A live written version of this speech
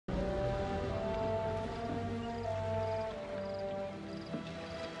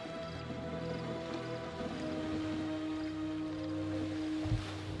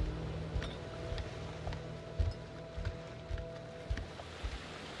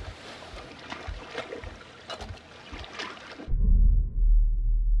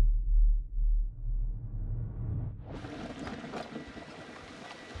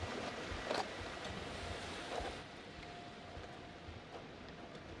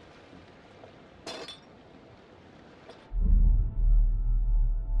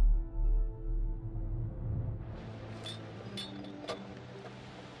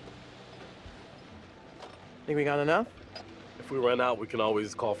Think we got enough? If we run out, we can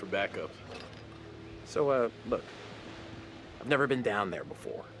always call for backup. So, look. I've never been down there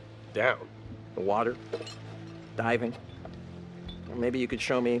before. Down? The water, diving. Or maybe you could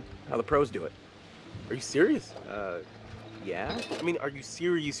show me how the pros do it. Are you serious? Yeah? I mean, are you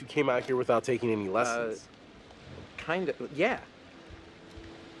serious you came out here without taking any lessons? Kind of, yeah.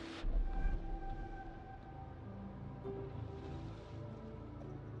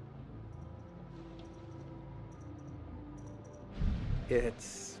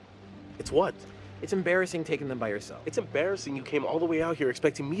 It's what? It's embarrassing taking them by yourself. It's embarrassing you came all the way out here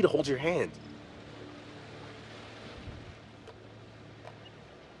expecting me to hold your hand.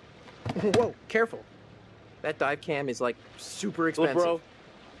 Whoa, careful. That dive cam is, like, super expensive. Look, bro,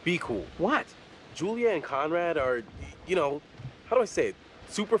 be cool. What? Julia and Conrad are, you know, how do I say it?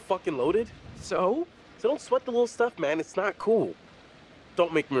 Super fucking loaded. So? So don't sweat the little stuff, man. It's not cool.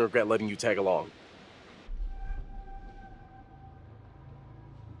 Don't make me regret letting you tag along.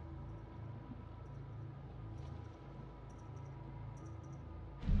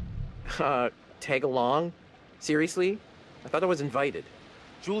 Tag along? Seriously? I thought I was invited.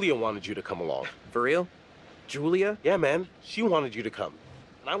 Julia wanted you to come along. For real? Julia? Yeah, man. She wanted you to come.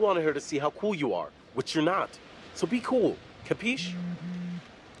 And I wanted her to see how cool you are, which you're not. So be cool. Capiche?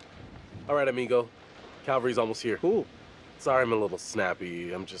 All right, amigo. Calvary's almost here. Cool. Sorry I'm a little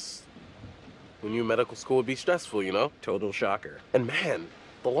snappy. I'm just... When you medical school would be stressful, you know? Total shocker. And man,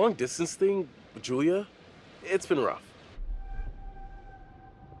 the long distance thing with Julia, it's been rough.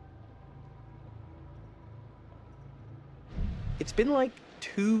 It's been like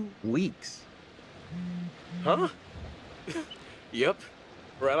 2 weeks. Huh? Yep.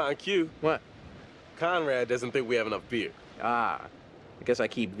 Right on cue. What? Conrad doesn't think we have enough beer. Ah, I guess I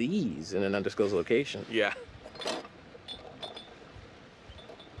keep these in an undisclosed location. Yeah.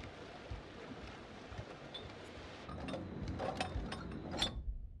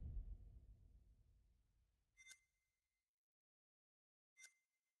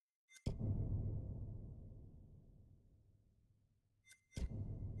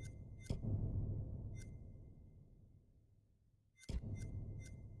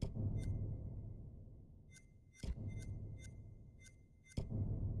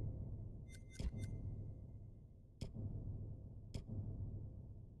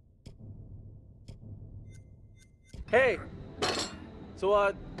 Hey,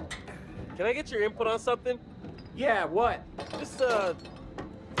 so, can I get your input on something? Yeah, what? Just,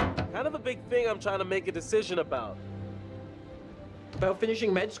 kind of a big thing I'm trying to make a decision about. About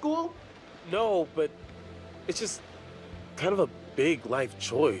finishing med school? No, but it's just kind of a big life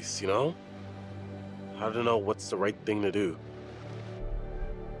choice, you know? I don't know what's the right thing to do.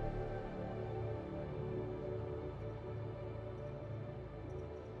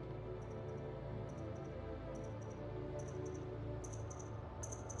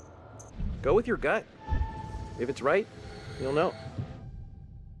 Go with your gut. If it's right, you'll know.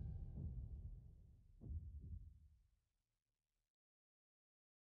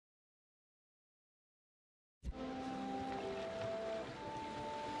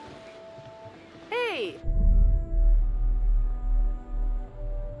 Hey!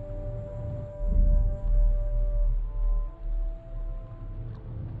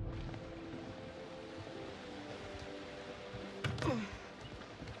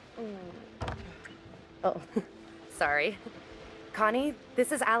 Oh, sorry. Connie,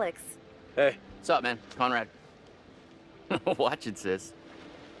 this is Alex. Hey. What's up, man? Conrad. Watch it, sis.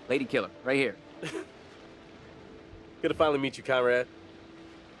 Lady killer, right here. Good to finally meet you, Conrad.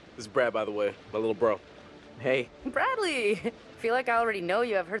 This is Brad, by the way, my little bro. Hey. Bradley! Feel like I already know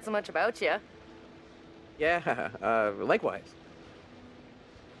you. I've heard so much about you. Yeah, likewise.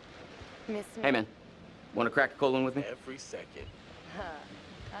 Miss me? Hey, man. Want to crack a cold one with me? Every second. Huh.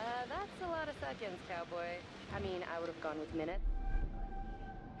 That's a lot of seconds, cowboy. I mean, I would have gone with minutes.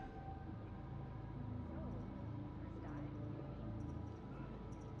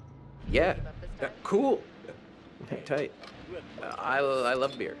 Yeah. Give up this time? Cool. Tight. I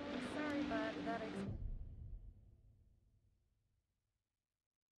love beer. Sorry, but that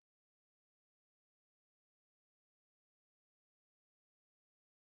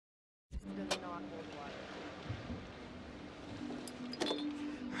does not hold water.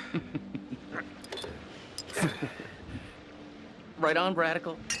 Right on,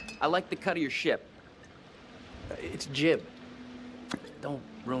 Bradical. I like the cut of your ship. It's jib. Don't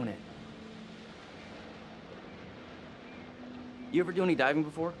ruin it. You ever do any diving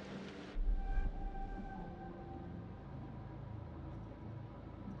before?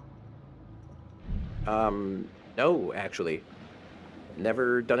 No, actually.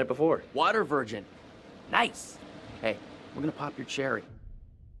 Never done it before. Water virgin. Nice. Hey, we're gonna pop your cherry.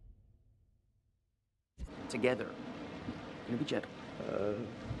 Together. Gonna be gentle.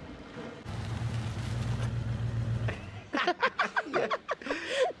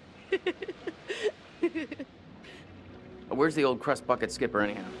 Where's the old crust bucket skipper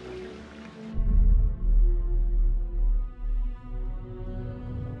anyhow?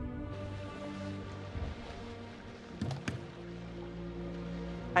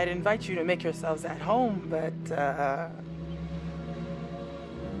 I'd invite you to make yourselves at home, but,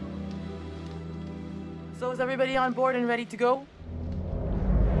 So is everybody on board and ready to go?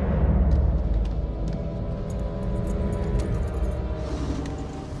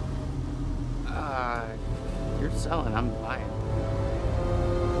 You're selling, I'm buying.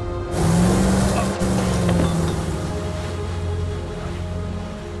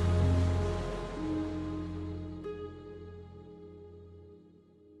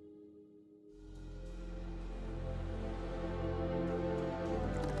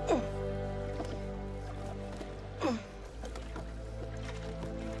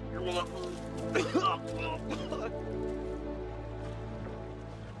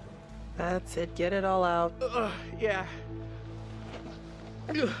 That's it, get it all out. Yeah.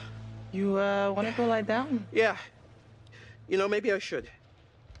 You, wanna go lie down? Yeah. You know, maybe I should.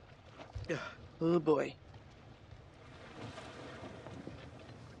 Yeah. Oh boy.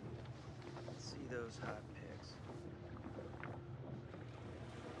 See those hot pics.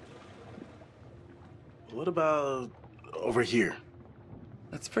 What about over here?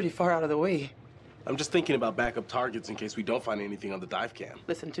 That's pretty far out of the way. I'm just thinking about backup targets in case we don't find anything on the dive cam.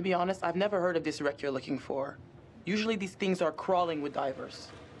 Listen, to be honest, I've never heard of this wreck you're looking for. Usually these things are crawling with divers.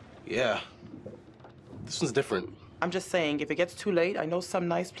 Yeah. This one's different. I'm just saying, if it gets too late, I know some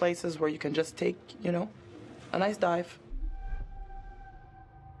nice places where you can just take, you know, a nice dive.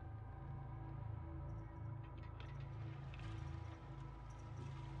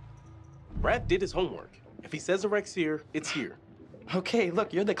 Brad did his homework. If he says the wreck's here, it's here. Okay,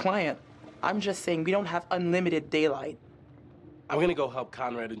 look, you're the client. I'm just saying we don't have unlimited daylight. I'm gonna go help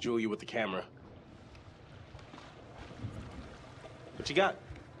Conrad and Julia with the camera. What you got?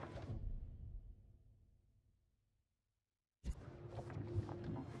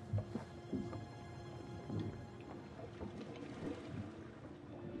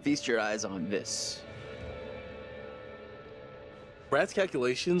 Feast your eyes on this. Brad's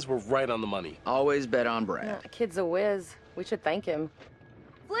calculations were right on the money. Always bet on Brad. Yeah, kid's a whiz. We should thank him.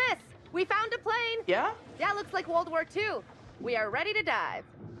 Bliss, we found a plane. Yeah? Yeah, looks like World War II. We are ready to dive.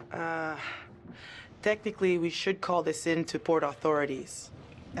 Technically, we should call this in to port authorities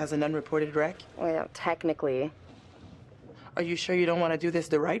as an unreported wreck. Well, technically. Are you sure you don't want to do this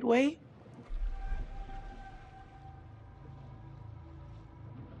the right way?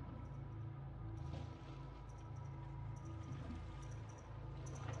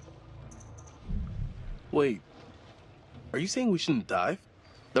 Wait, are you saying we shouldn't dive?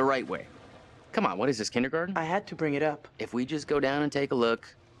 The right way. Come on, what is this, kindergarten? I had to bring it up. If we just go down and take a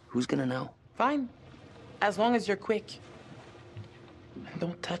look, who's gonna know? Fine. As long as you're quick. And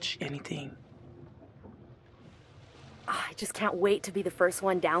don't touch anything. Oh, I just can't wait to be the first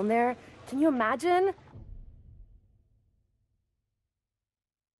one down there. Can you imagine?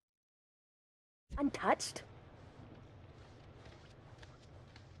 Untouched?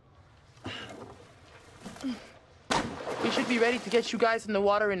 We should be ready to get you guys in the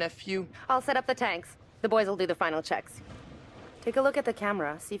water in a few. I'll set up the tanks. The boys will do the final checks. Take a look at the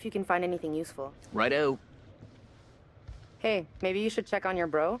camera, see if you can find anything useful. Righto. Hey, maybe you should check on your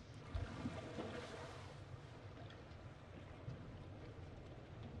bro?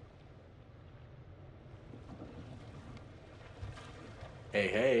 Hey,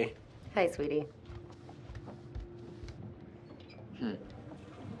 hey. Hi, sweetie. An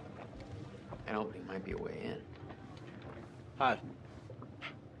opening might be a way in. Hi.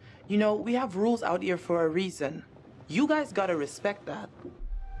 You know, we have rules out here for a reason. You guys gotta respect that.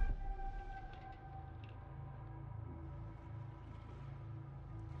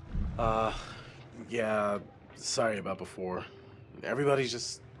 Yeah, sorry about before. Everybody's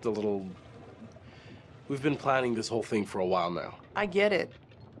just a little... We've been planning this whole thing for a while now. I get it.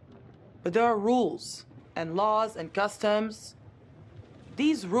 But there are rules, and laws, and customs.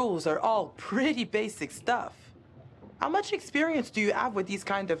 These rules are all pretty basic stuff. How much experience do you have with these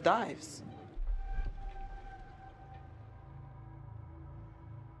kind of dives?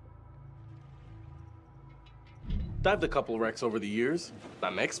 Dived a couple wrecks over the years.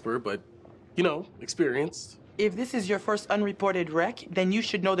 Not an expert, but, you know, experienced. If this is your first unreported wreck, then you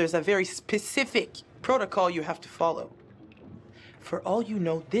should know there's a very specific protocol you have to follow. For all you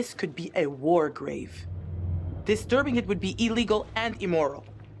know, this could be a war grave. Disturbing it would be illegal and immoral.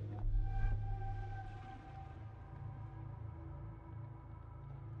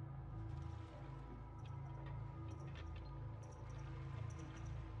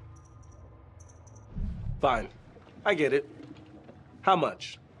 Fine. I get it. How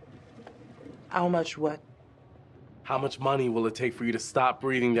much? How much what? How much money will it take for you to stop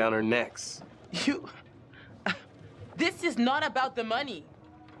breathing down our necks? You... This is not about the money.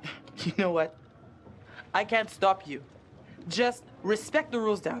 You know what? I can't stop you. Just respect the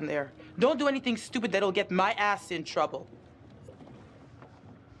rules down there. Don't do anything stupid that'll get my ass in trouble.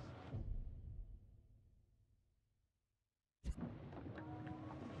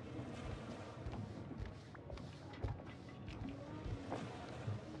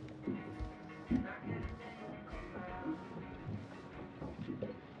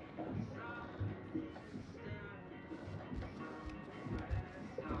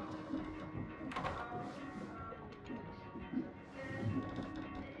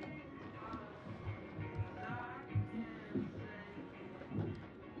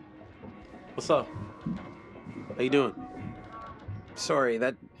 What's up? How you doing? Sorry,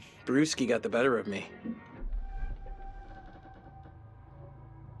 that brewski got the better of me.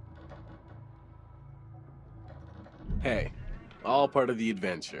 Hey, all part of the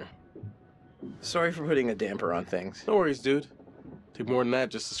adventure. Sorry for putting a damper on things. No worries, dude. Took more than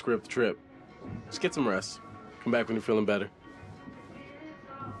that just to screw up the trip. Just get some rest. Come back when you're feeling better.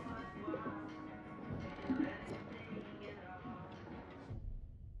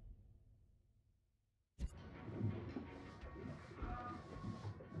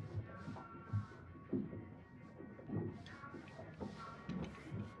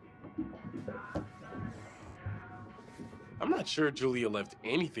 I'm not sure Julia left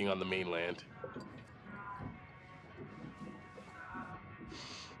anything on the mainland.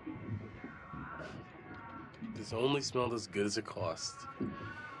 This only smelled as good as it cost.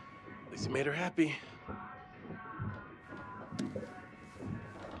 At least it made her happy.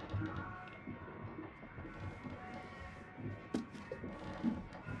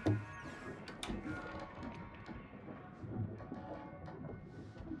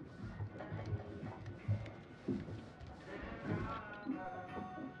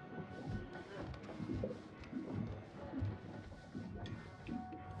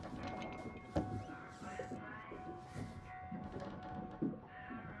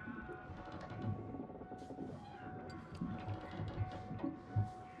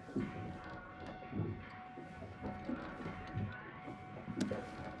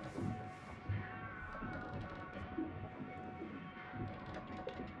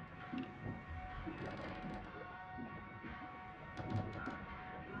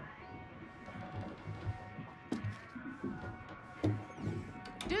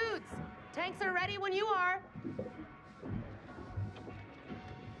 Dudes, tanks are ready when you are.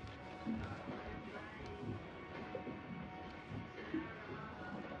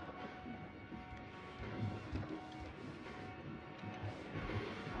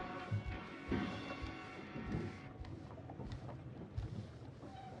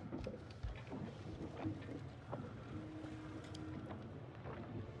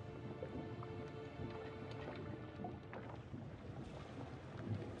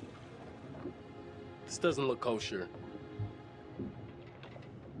 This doesn't look kosher.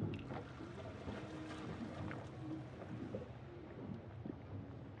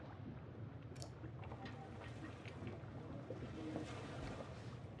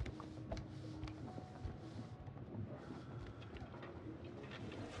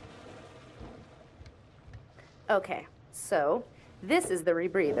 Okay, so this is the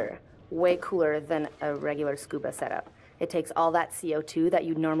rebreather. Way cooler than a regular scuba setup. It takes all that CO2 that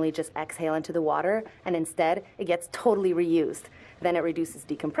you'd normally just exhale into the water, and instead, it gets totally reused. Then it reduces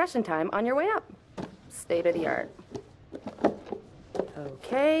decompression time on your way up. State of the art.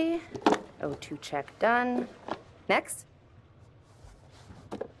 Okay, O2 check done. Next.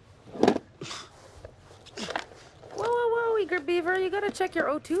 Whoa, eager beaver, you gotta check your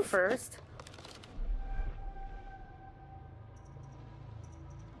O2 first.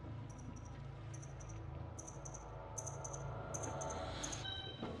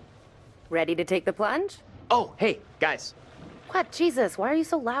 Ready to take the plunge? Oh, hey, guys. What? Jesus, why are you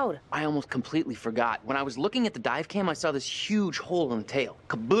so loud? I almost completely forgot. When I was looking at the dive cam, I saw this huge hole in the tail.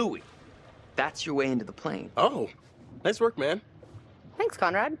 Kablooey. That's your way into the plane. Oh, nice work, man. Thanks,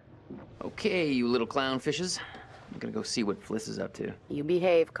 Conrad. Okay, you little clownfishes. I'm gonna go see what Fliss is up to. You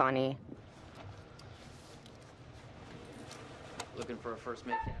behave, Connie. Looking for a first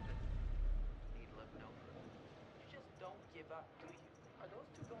mate, Captain? Need to let me know. You just don't give up, do you? Are those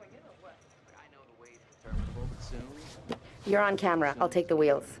two going in or what? I know the weight's determinable, but You're on camera. I'll take the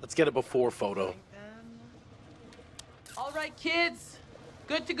wheels. Let's get a before photo. All right, kids.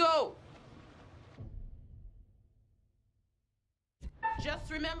 Good to go.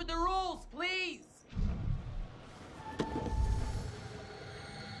 Just remember the rules, please.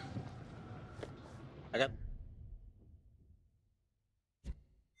 I got...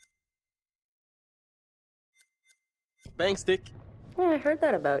 Bang stick. Yeah, I heard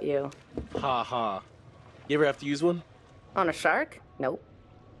that about you. Ha ha. You ever have to use one? On a shark? Nope.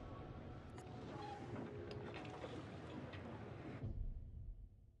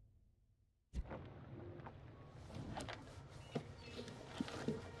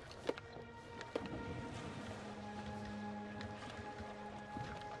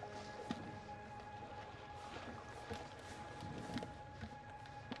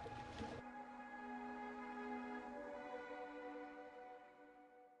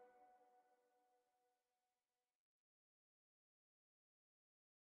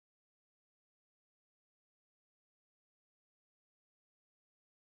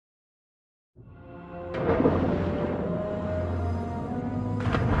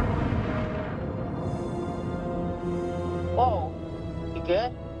 Whoa. You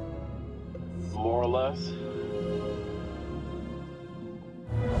good? More or less.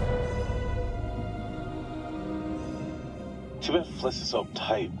 Too bad Fliss is so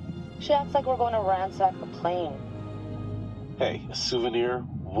tight. She acts like we're going to ransack the plane. Hey, a souvenir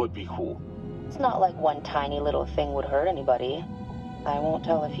would be cool. It's not like one tiny little thing would hurt anybody. I won't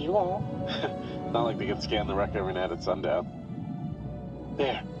tell if you won't. Not like they can scan the wreck every night at sundown.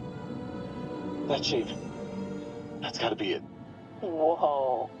 There. That shape. That's gotta be it.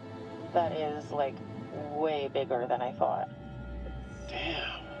 Whoa. That is, like, way bigger than I thought.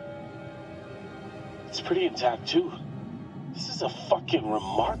 Damn. It's pretty intact, too. This is a fucking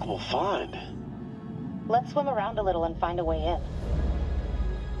remarkable find. Let's swim around a little and find a way in.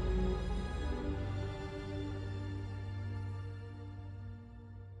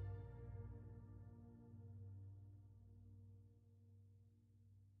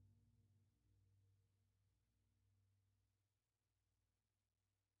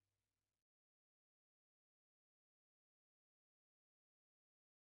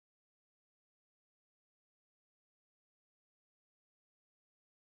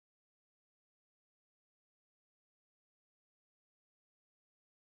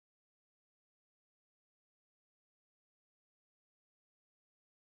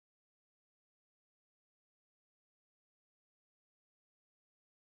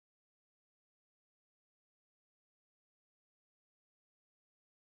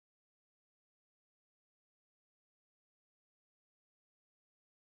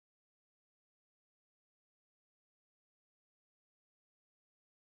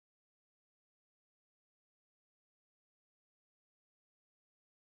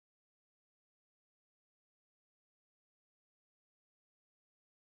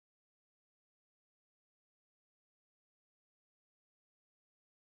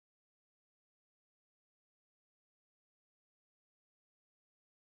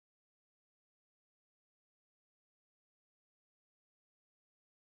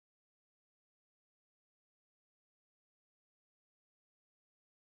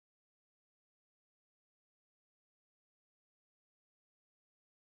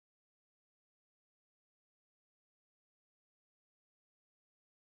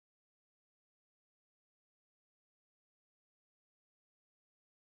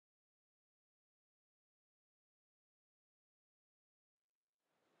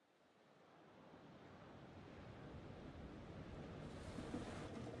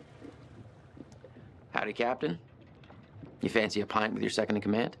 Howdy, Captain. You fancy a pint with your second in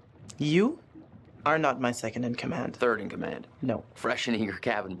command? You are not my second in command. Third in command. No. Fresh and eager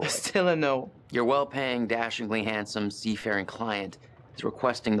cabin boy. Still a no. Your well-paying, dashingly handsome, seafaring client is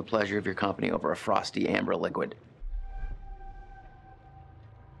requesting the pleasure of your company over a frosty amber liquid.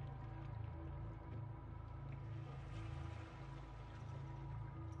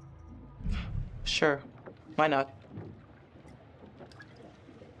 Sure. Why not?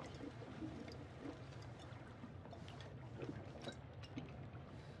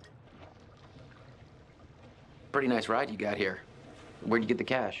 Pretty nice ride you got here. Where'd you get the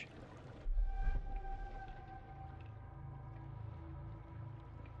cash?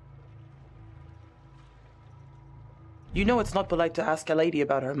 You know it's not polite to ask a lady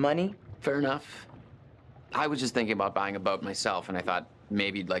about her money. Fair enough. I was just thinking about buying a boat myself, and I thought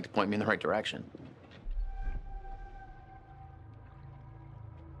maybe you'd like to point me in the right direction.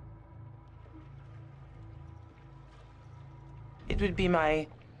 It would be my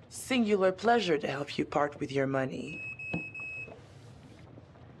singular pleasure to help you part with your money.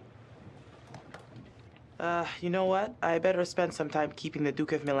 You know what? I better spend some time keeping the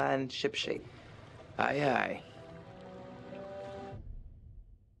Duke of Milan shipshape. Aye, aye.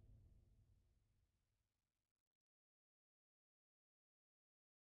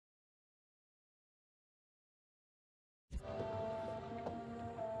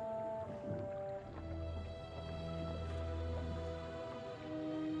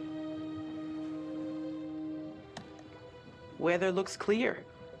 Weather looks clear.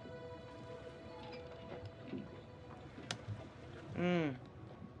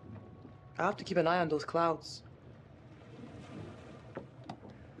 I'll have to keep an eye on those clouds.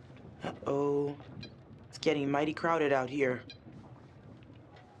 Uh-oh. It's getting mighty crowded out here.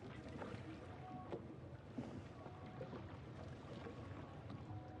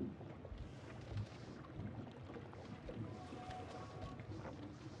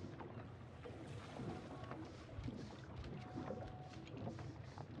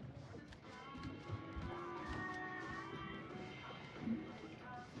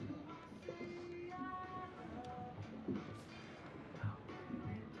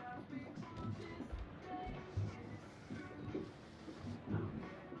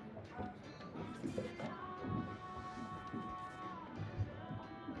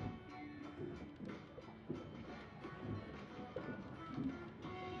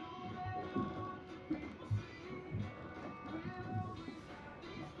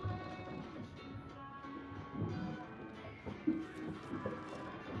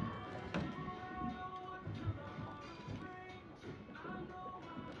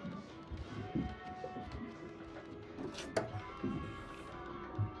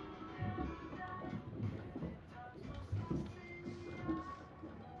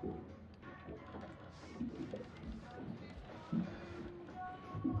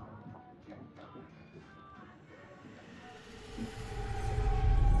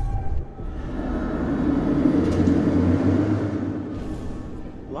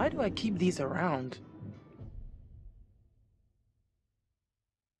 Why do I keep these around?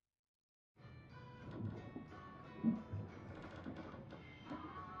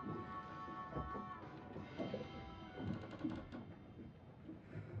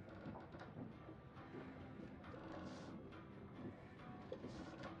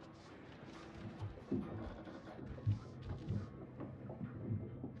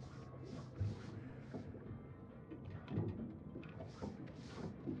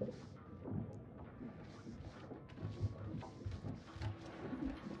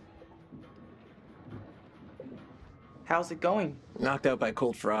 How's it going? Knocked out by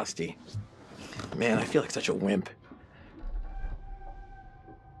Cold Frosty. Man, I feel like such a wimp.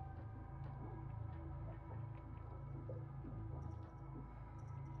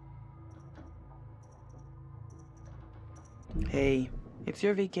 Hey, it's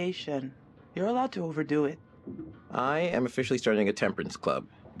your vacation. You're allowed to overdo it. I am officially starting a temperance club.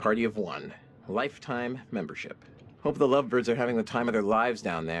 Party of one. Lifetime membership. Hope the lovebirds are having the time of their lives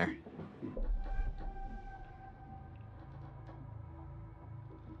down there.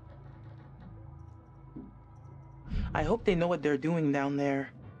 I hope they know what they're doing down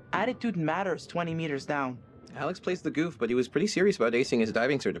there. Attitude matters 20 meters down. Alex plays the goof, but he was pretty serious about acing his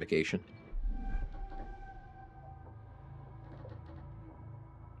diving certification.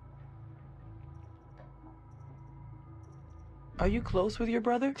 Are you close with your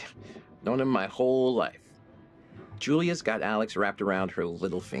brother? Known him my whole life. Julia's got Alex wrapped around her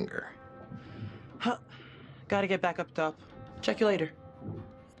little finger. Huh. Gotta get back up top. Check you later.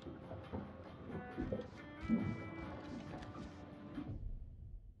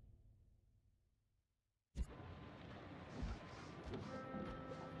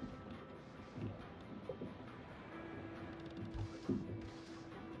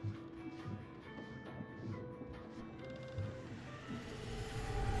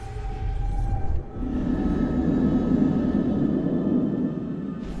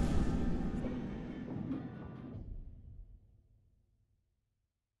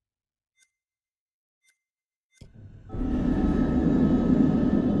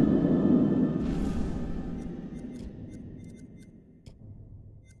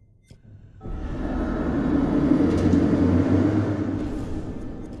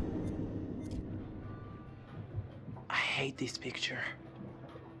 I hate this picture.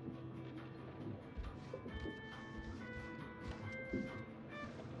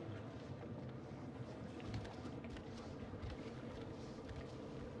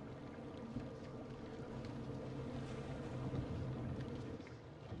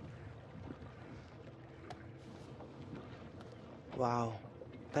 Wow,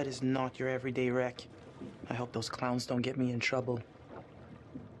 that is not your everyday wreck. I hope those clowns don't get me in trouble.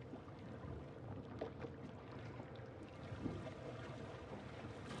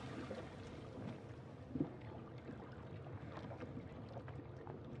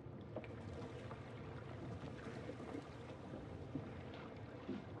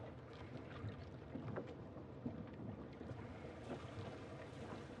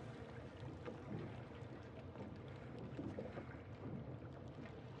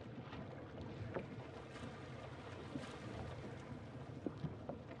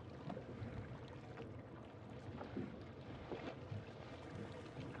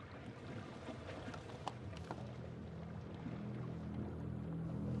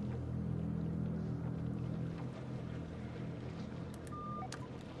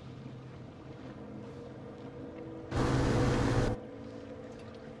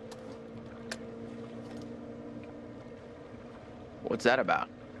 What's that about?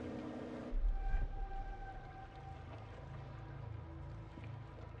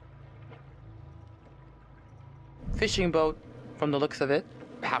 Fishing boat, from the looks of it.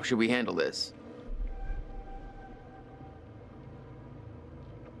 How should we handle this?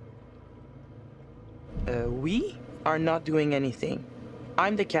 We are not doing anything.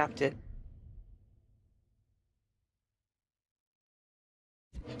 I'm the captain.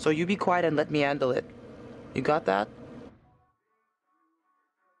 So you be quiet and let me handle it. You got that?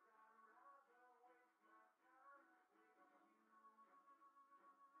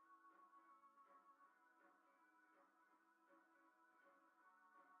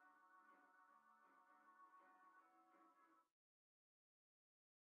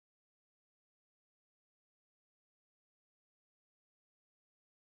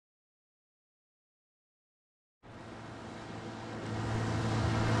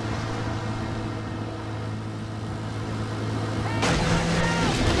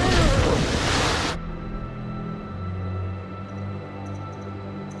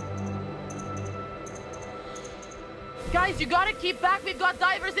 Guys, you gotta keep back. We've got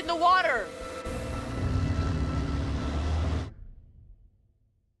divers in the water.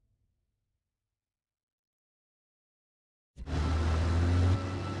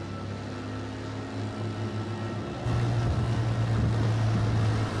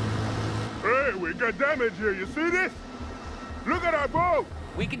 Hey, we got damage here. You see this? Look at our boat.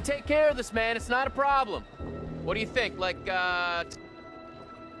 We can take care of this, man. It's not a problem. What do you think? Like,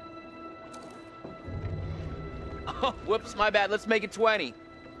 Oh, whoops, my bad. Let's make it 20.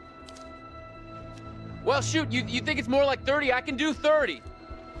 Well, shoot, you think it's more like 30? I can do 30.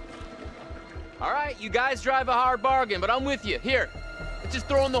 All right, you guys drive a hard bargain, but I'm with you. Here, let's just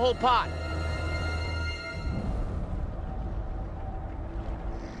throw in the whole pot.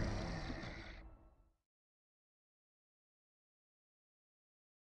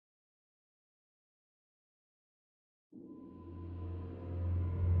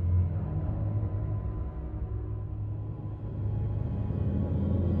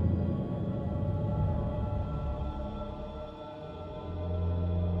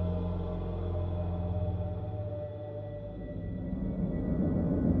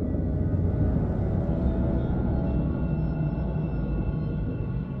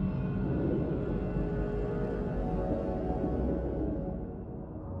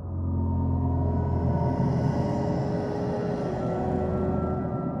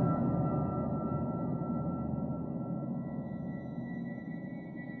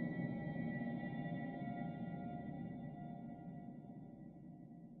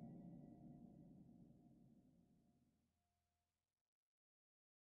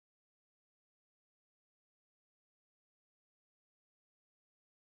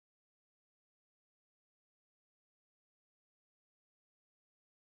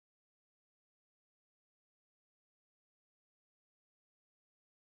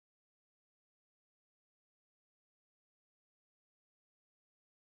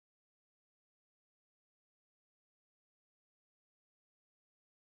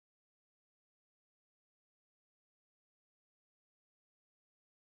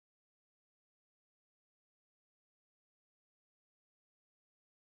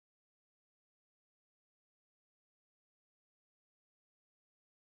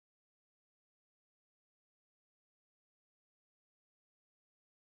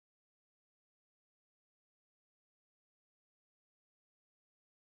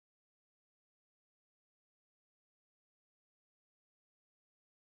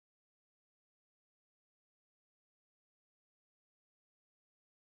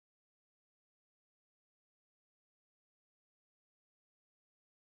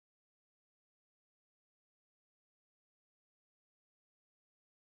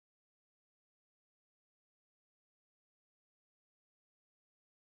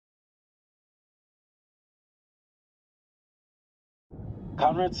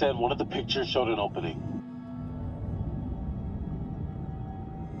 Conrad said one of the pictures showed an opening.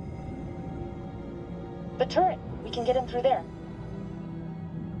 The turret. We can get in through there.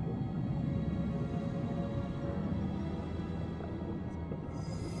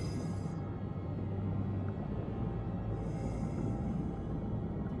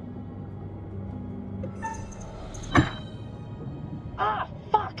 Ah,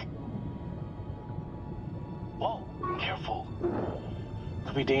 fuck! Whoa, careful.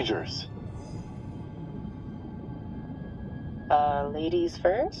 Could be dangerous. Ladies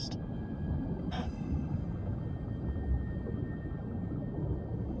first?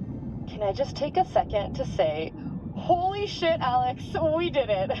 Can I just take a second to say, holy shit, Alex, we did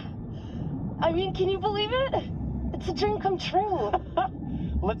it. I mean, can you believe it? It's a dream come true.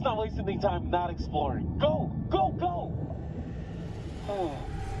 Let's not waste any time not exploring. Go! Go! Go!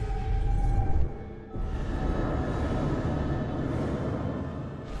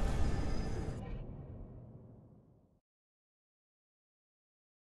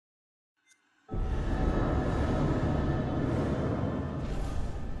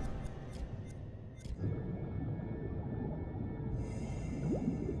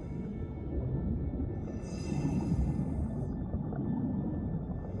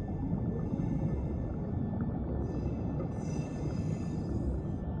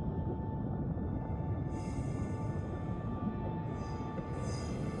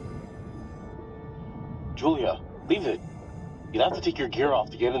 Julia, leave it. You'd have to take your gear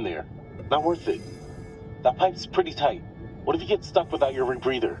off to get in there. Not worth it. That pipe's pretty tight. What if you get stuck without your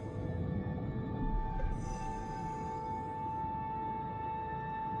rebreather?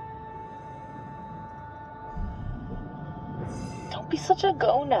 Don't be such a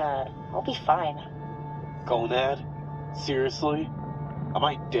gonad. I'll be fine. Gonad? Seriously? Am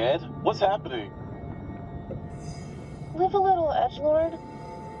I dead? What's happening? Live a little, edgelord.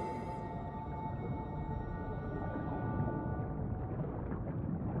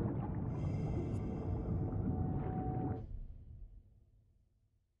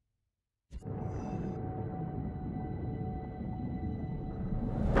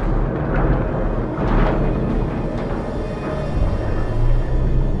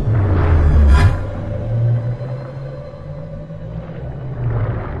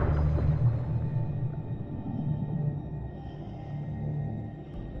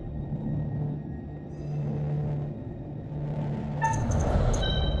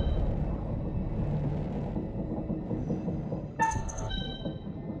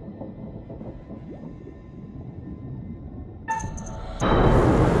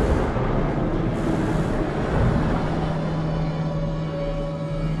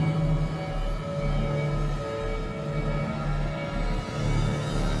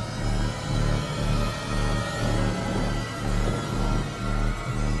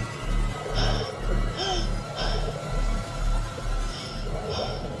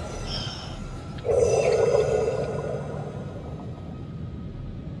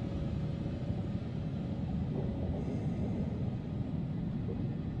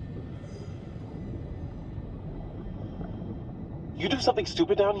 You do something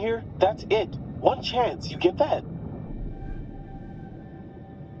stupid down here, that's it. One chance, you get that?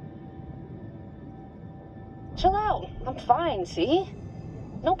 Chill out. I'm fine, see?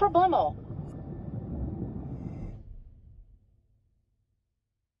 No problemo.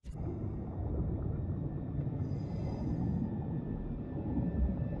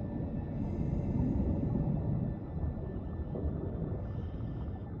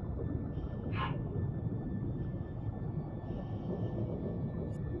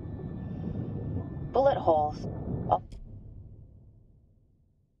 Bullet holes. Up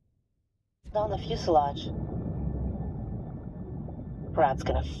down the fuselage. Brad's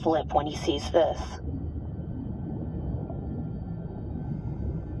gonna flip when he sees this.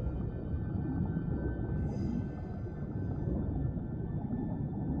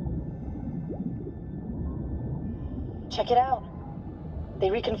 Check it out. They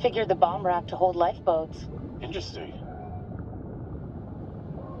reconfigured the bomb rack to hold lifeboats. Interesting.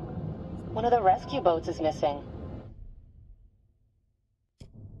 One of the rescue boats is missing.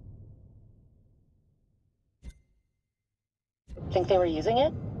 Think they were using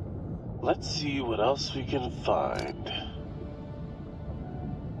it? Let's see what else we can find.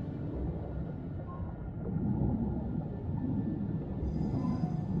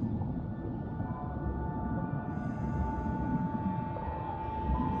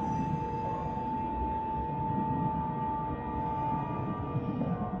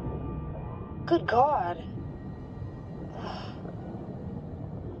 Good God.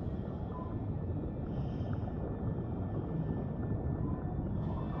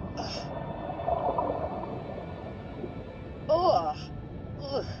 Ugh.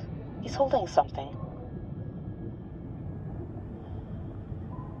 Ugh. He's holding something.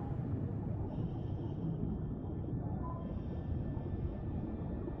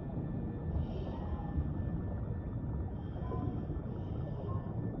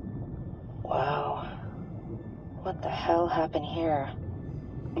 Wow. What the hell happened here?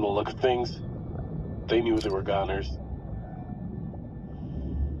 From the look of things, they knew they were goners.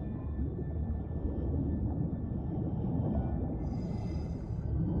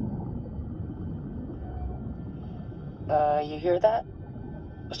 You hear that?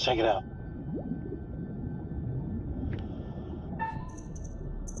 Let's check it out.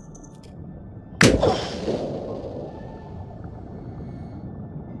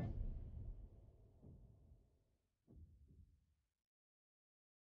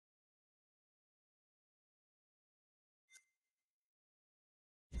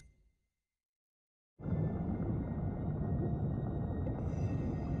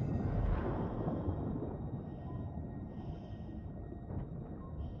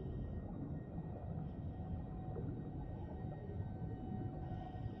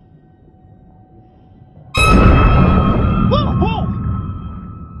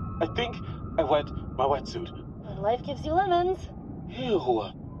 My wetsuit. Life gives you lemons. Ew.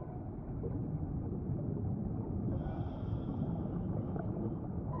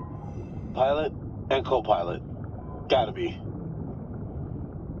 Pilot and co-pilot. Gotta be.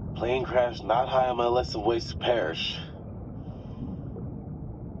 Plane crash not high on my list of ways to perish.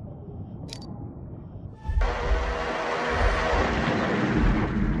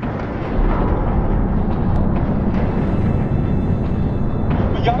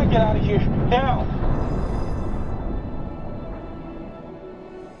 We gotta get out of here, now!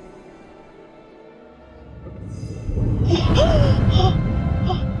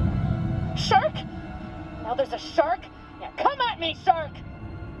 Shark? Now there's a shark? Yeah, come at me, shark!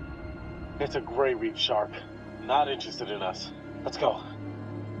 It's a gray reef shark. Not interested in us. Let's go.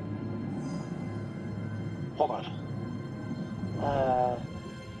 Hold on.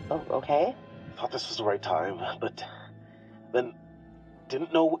 Oh, okay. Thought this was the right time, but then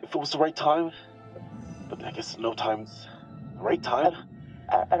didn't know if it was the right time. But I guess no time's the right time.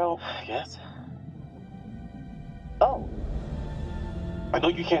 I don't... I guess. Oh. I know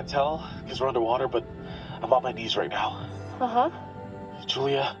you can't tell because we're underwater, but I'm on my knees right now. Uh-huh.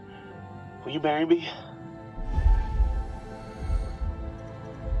 Julia, will you marry me?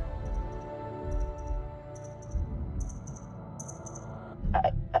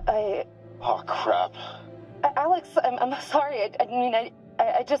 Oh, crap. Alex, I'm sorry. I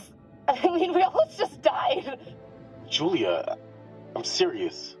mean, we almost just died. Julia, I'm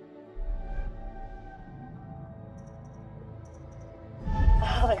serious.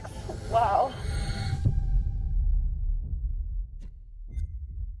 Alex, wow.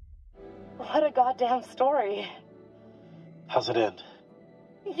 What a goddamn story. How's it end?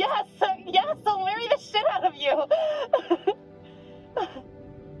 Yes, I'll marry the shit out of you.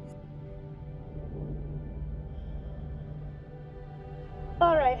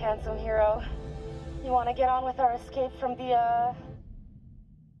 All right, handsome hero. You want to get on with our escape from the,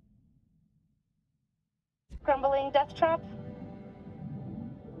 crumbling death trap?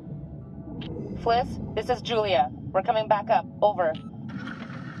 Fliss, this is Julia. We're coming back up. Over.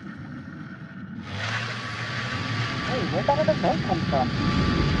 Hey, where'd that other boat come from?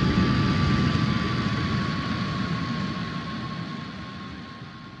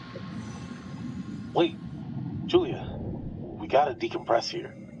 Wait, Julia, we gotta decompress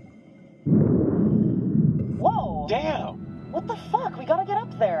here. Whoa! Damn! What the fuck? We gotta get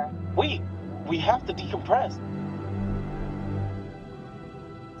up there. Wait, we have to decompress.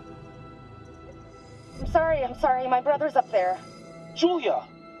 I'm sorry, my brother's up there. Julia,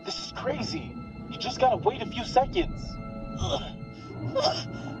 this is crazy. You just gotta wait a few seconds. Oh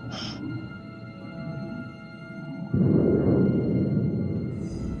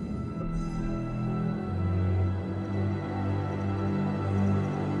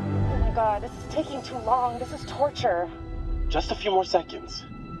my god, this is taking too long. This is torture. Just a few more seconds.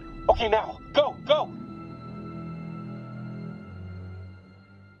 Okay, now, go, go!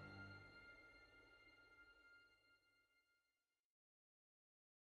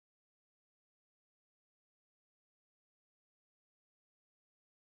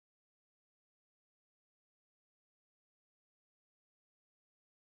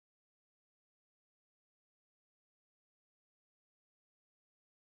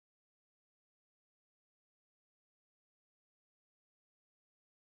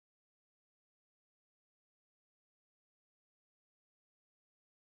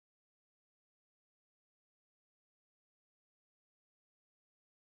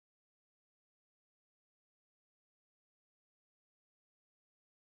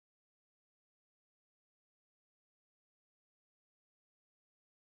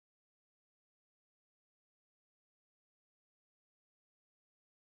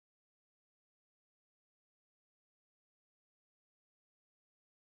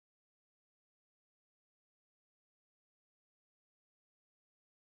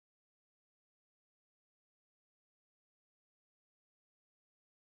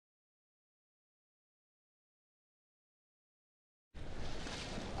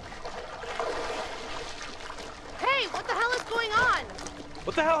 What the hell is going on?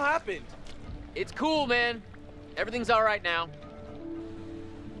 What the hell happened? It's cool, man. Everything's all right now.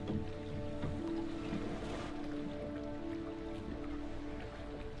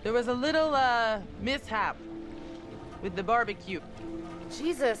 There was a little, mishap with the barbecue.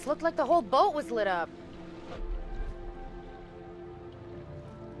 Jesus, looked like the whole boat was lit up.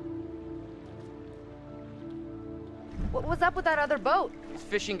 What was up with that other boat? These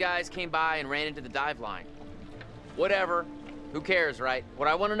fishing guys came by and ran into the dive line. Whatever. Who cares, right? What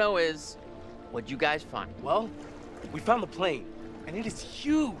I want to know is, what'd you guys find? Well, we found the plane, and it is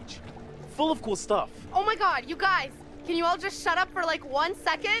huge. full of cool stuff. Oh my god, you guys! Can you all just shut up for like 1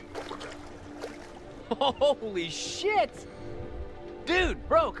 second? Holy shit! Dude,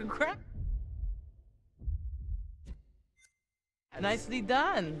 bro, congrats! Nicely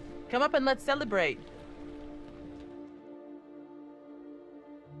done. Come up and let's celebrate.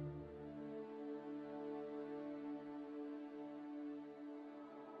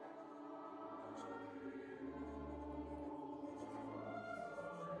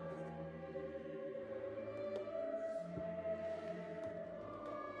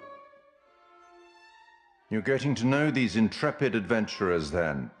 You're getting to know these intrepid adventurers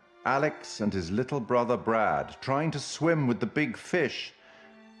then. Alex and his little brother Brad, trying to swim with the big fish.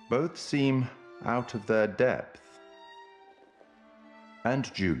 Both seem out of their depth.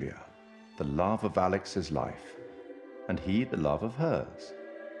 And Julia, the love of Alex's life, and he the love of hers.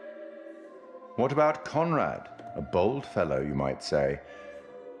 What about Conrad? A bold fellow, you might say.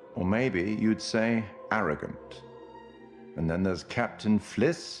 Or maybe you'd say arrogant. And then there's Captain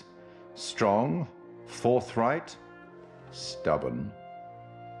Fliss, strong, forthright, stubborn.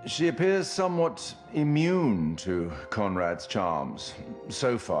 She appears somewhat immune to Conrad's charms,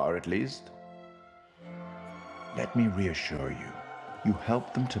 so far at least. Let me reassure you, you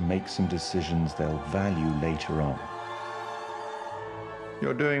help them to make some decisions they'll value later on.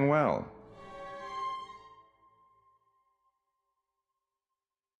 You're doing well.